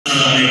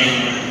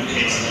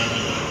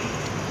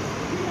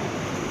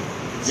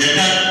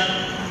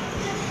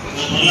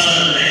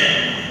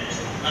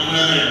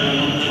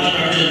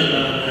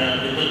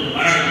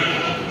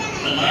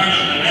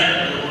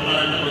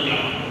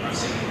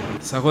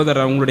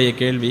சகோதரர், உங்களுடைய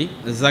கேள்வி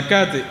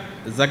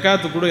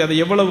ஜக்காத்து கொடு, அது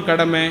எவ்வளவு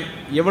கடமை,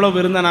 எவ்வளவு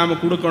இருந்தால்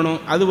நாம் கொடுக்கணும்,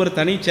 அது ஒரு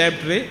தனி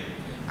சாப்டரு.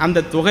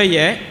 அந்த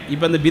தொகையை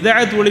இப்போ அந்த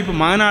பிதாயத் ஒழிப்பு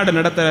மாநாடு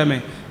நடத்துகிறோமே,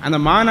 அந்த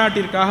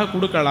மாநாட்டிற்காக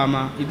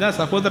கொடுக்கலாமா? இதுதான்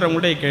சகோதரர்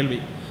உங்களுடைய கேள்வி.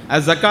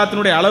 அது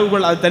ஜக்காத்தினுடைய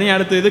அளவுகள், அது தனியாக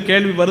அடுத்து இது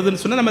கேள்வி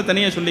வருதுன்னு சொன்னால் நம்ம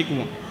தனியாக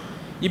சொல்லிக்குவோம்.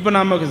 இப்போ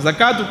நமக்கு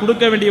ஜக்காத்து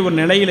கொடுக்க வேண்டிய ஒரு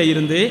நிலையில்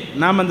இருந்து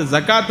நாம் அந்த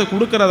ஜக்காத்தை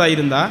கொடுக்கறதா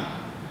இருந்தால்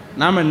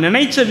நாம்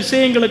நினைச்ச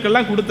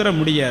விஷயங்களுக்கெல்லாம் கொடுத்துட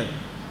முடியாது.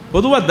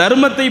 பொதுவாக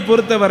தர்மத்தை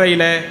பொறுத்த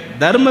வரையில்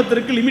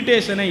தர்மத்திற்கு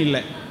லிமிட்டேஷனே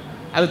இல்லை.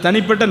 அது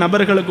தனிப்பட்ட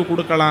நபர்களுக்கு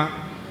கொடுக்கலாம்,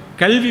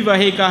 கல்வி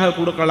வகைக்காக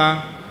கொடுக்கலாம்,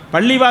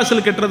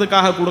 பள்ளிவாசல்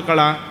கட்டுறதுக்காக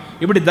கொடுக்கலாம்.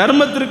 இப்படி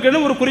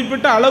தர்மத்திற்குன்னு ஒரு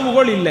குறிப்பிட்ட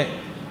அளவுகோல் இல்லை.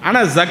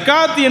 ஆனால்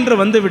ஜக்காத் என்று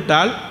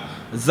வந்துவிட்டால்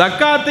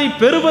ஜக்காத்தை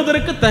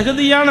பெறுவதற்கு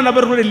தகுதியான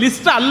நபர்களுடைய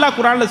லிஸ்ட்டை அல்லாஹ்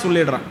குர்ஆனில்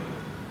சொல்லிடுறான்.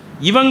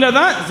 இவங்க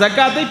தான்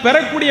ஜக்காத்தை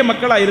பெறக்கூடிய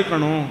மக்களாக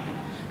இருக்கணும்.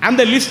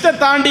 அந்த லிஸ்ட்டை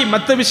தாண்டி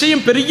மற்ற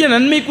விஷயம் பெரிய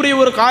நன்மைக்குரிய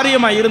ஒரு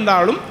காரியமாக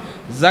இருந்தாலும்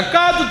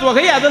ஜக்காத்து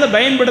தொகை அதில்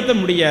பயன்படுத்த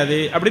முடியாது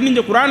அப்படின்னு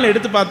இந்த குர்ஆனில்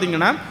எடுத்து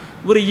பார்த்தீங்கன்னா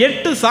ஒரு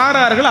 8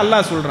 சாரார்கள்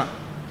அல்லாஹ் சொல்கிறான்.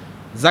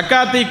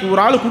 ஜக்காத்தை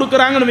ஒரு ஆள்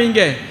கொடுக்குறாங்கன்னு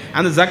வைங்க,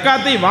 அந்த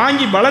ஜக்காத்தை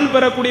வாங்கி பலன்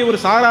பெறக்கூடிய ஒரு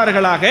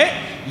சாரார்களாக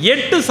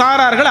 8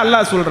 சாரார்கள்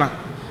அல்லாஹ் சொல்கிறான்.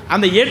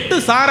 அந்த 8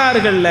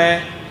 சாரார்களில்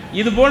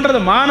இது போன்ற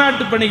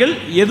மாநாட்டு பணிகள்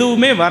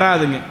எதுவுமே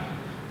வராதுங்க.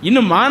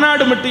 இன்னும்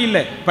மாநாடு மட்டும்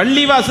இல்லை,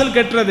 பள்ளிவாசல்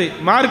கட்டுறது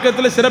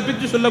மார்க்கத்தில்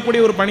சிறப்பித்து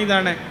சொல்லக்கூடிய ஒரு பணி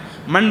தானே.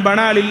 மண்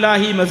பனா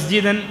லில்லாஹி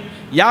மஸ்ஜிதன்,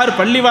 யார்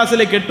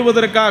பள்ளிவாசலை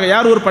கட்டுவதற்காக,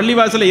 யார் ஒரு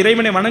பள்ளிவாசலை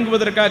இறைவனை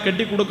வணங்குவதற்காக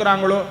கட்டி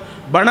கொடுக்குறாங்களோ,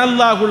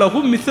 பனல்லாஹு லஹு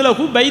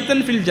மிஸ்லஹு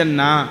பைத்தன் ஃபில்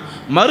ஜன்னா,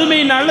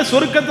 மறுமை நாளில்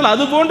சொர்க்கத்தில்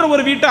அது போன்ற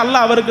ஒரு வீட்டை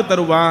அல்லாஹ் அவருக்கு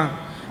தருவான்.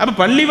 அப்போ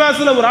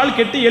பள்ளிவாசலை ஒரு ஆள்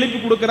கட்டி எழுப்பி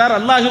கொடுக்குறார்,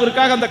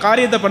 அல்லாஹ்விற்காக அந்த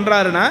காரியத்தை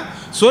பண்ணுறாருன்னா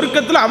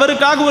சொர்க்கத்தில்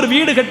அவருக்காக ஒரு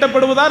வீடு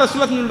கட்டப்படுவதா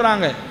ரசூலுல்லாஹ்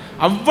சொல்கிறாங்க.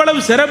 அவ்வளவு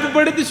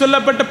சிறப்புப்படுத்தி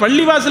சொல்லப்பட்ட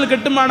பள்ளிவாசல்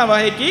கட்டுமான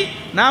வகைக்கு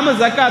நாம்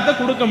ஜக்காத்தை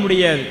கொடுக்க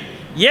முடியாது.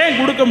 ஏன்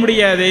கொடுக்க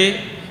முடியாது?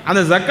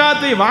 அந்த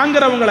ஜக்காத்தை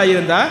வாங்குறவங்களா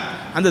இருந்தால்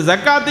அந்த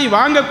ஜக்காத்தை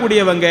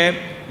வாங்கக்கூடியவங்க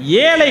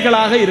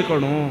ஏழைகளாக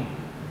இருக்கணும்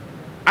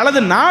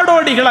அல்லது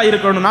நாடோடிகளாக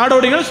இருக்கணும்.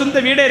 நாடோடிகள் சொந்த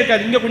வீடே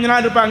இருக்காது, இங்கே கொஞ்ச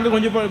நாள் இருப்பாங்க, அங்கே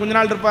கொஞ்ச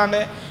நாள் இருப்பாங்க,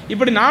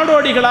 இப்படி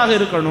நாடோடிகளாக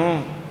இருக்கணும்.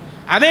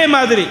 அதே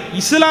மாதிரி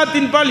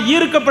இஸ்லாத்தின் பால்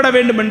ஈர்க்கப்பட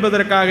வேண்டும்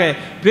என்பதற்காக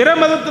பிற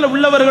மதத்தில்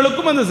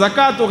உள்ளவர்களுக்கும் அந்த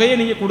ஜக்காத் தொகையை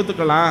நீங்கள்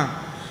கொடுத்துக்கலாம்.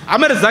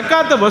 அமர்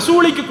ஜக்காத்தை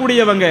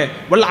வசூலிக்கக்கூடியவங்க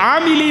வல்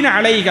ஆமிலீன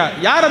அலைஹா,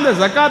 யார் அந்த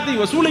ஜக்காத்தை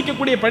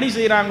வசூலிக்கக்கூடிய பணி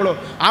செய்கிறாங்களோ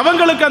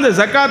அவங்களுக்கு அந்த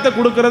ஜக்காத்தை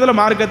கொடுக்கறதுல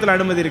மார்க்கத்தில்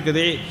அனுமதி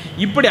இருக்குது.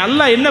 இப்படி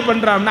அல்லாஹ் என்ன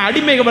பண்ணுறான்னா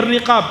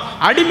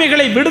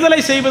அடிமைகளை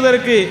விடுதலை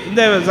செய்வதற்கு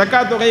இந்த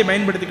ஜக்காத் தொகையை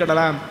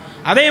பயன்படுத்திக்கிடலாம்.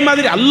 அதே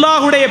மாதிரி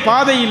அல்லாஹுடைய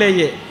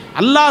பாதையிலேயே,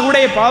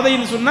 அல்லாஹுடைய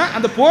பாதைன்னு சொன்னால்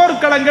அந்த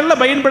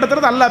போர்க்களங்களில்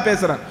பயன்படுத்துறது அல்லாஹ்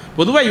பேசுகிறான்.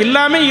 பொதுவாக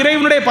எல்லாமே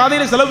இறைவனுடைய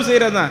பாதையில் செலவு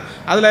செய்கிறது தான்.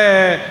 அதில்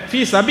ஃபீ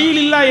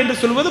சபீலில்லாஹ் என்று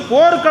சொல்வது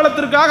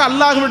போர்க்களத்திற்காக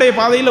அல்லாஹுடைய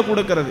பாதையில்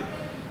கொடுக்கிறது.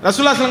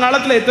 ரசூலுல்லாஹ் ஸல்லல்லாஹு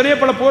அலைஹி வஸல்லம் எத்தனையோ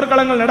பல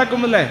போர்க்களங்கள்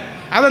நடக்கும் இல்லை,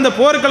 அது அந்த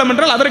போர்க்களம்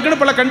என்றால்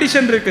அதற்குன்னு பல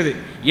கண்டிஷன் இருக்குது.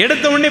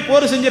 எடுத்த உடனே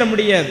போர் செஞ்சிட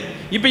முடியாது.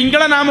 இப்போ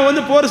இங்கெல்லாம்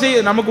நாம் போர்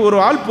செய்ய, நமக்கு ஒரு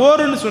ஆள்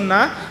போர்னு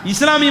சொன்னால்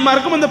இஸ்லாமிய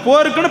மார்க்கம் அந்த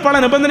போருக்குன்னு பல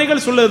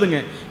நிபந்தனைகள் சொல்லுதுங்க.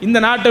 இந்த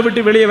நாட்டை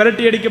விட்டு வெளியே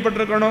விரட்டி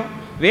அடிக்கப்பட்டிருக்கணும்,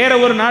 வேற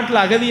ஒரு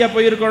நாட்டில் அகதியாக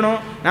போயிருக்கணும்,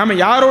 நாம்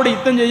யாரோடு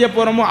யுத்தம் செய்ய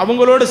போகிறோமோ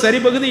அவங்களோட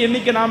சரிபகுதி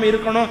எண்ணிக்கை நாம்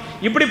இருக்கணும்.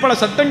 இப்படி பல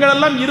சட்டங்கள்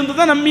எல்லாம் இருந்து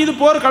தான் நம் மீது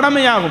போர்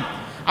கடமையாகும்.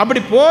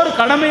 அப்படி போர்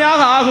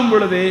கடமையாக ஆகும்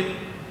பொழுது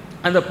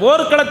அந்த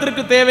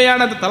போர்க்களத்திற்கு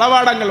தேவையான அந்த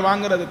தளவாடங்கள்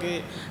வாங்குறதுக்கு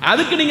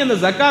அதுக்கு நீங்கள் அந்த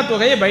ஜக்காத்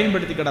தொகையை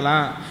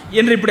பயன்படுத்திக்கிடலாம்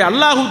என்று இப்படி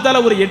அல்லாஹ்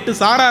தஆலா ஒரு 8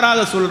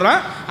 சாராராக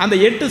சொல்கிறான். அந்த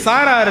 8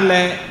 சாராரில்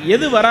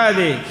எது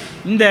வராது?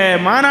 இந்த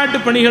மாநாட்டு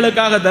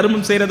பணிகளுக்காக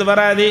தர்மம் செய்கிறது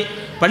வராது,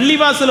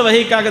 பள்ளிவாசல்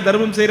வகைக்காக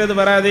தர்மம் செய்கிறது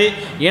வராது.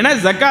 ஏன்னா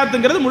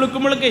ஜக்காத்துங்கிறது முழுக்க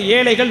முழுக்க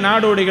ஏழைகள்,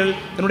 நாடோடிகள்,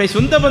 தன்னுடைய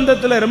சொந்த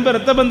பந்தத்தில் ரொம்ப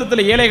இரத்த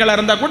பந்தத்தில் ஏழைகளாக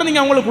இருந்தால் கூட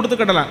நீங்கள் அவங்களுக்கு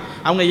கொடுத்துக்கிடலாம்.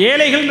 அவங்க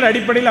ஏழைகள்ன்ற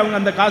அடிப்படையில் அவங்க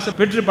அந்த காசை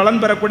பெற்று பலன்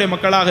பெறக்கூடிய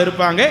மக்களாக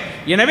இருப்பாங்க.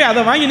 எனவே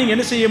அதை வாங்கி நீங்கள்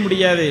என்ன செய்ய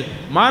முடியாது,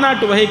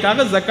 மாநாட்டு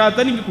வகைக்காக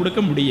ஜக்காத்தை நீங்கள்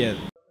கொடுக்க முடியாது.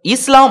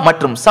 இஸ்லாம்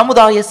மற்றும்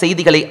சமுதாய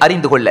செய்திகளை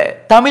அறிந்து கொள்ள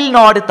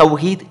தமிழ்நாடு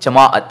தௌஹீத்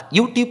ஜமாஅத்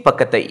யூடியூப்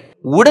பக்கத்தை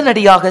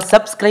உடனடியாக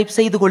சப்ஸ்கிரைப்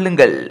செய்து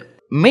கொள்ளுங்கள்.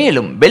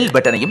 மேலும் பெல்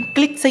பட்டனையும்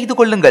கிளிக் செய்து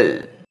கொள்ளுங்கள்.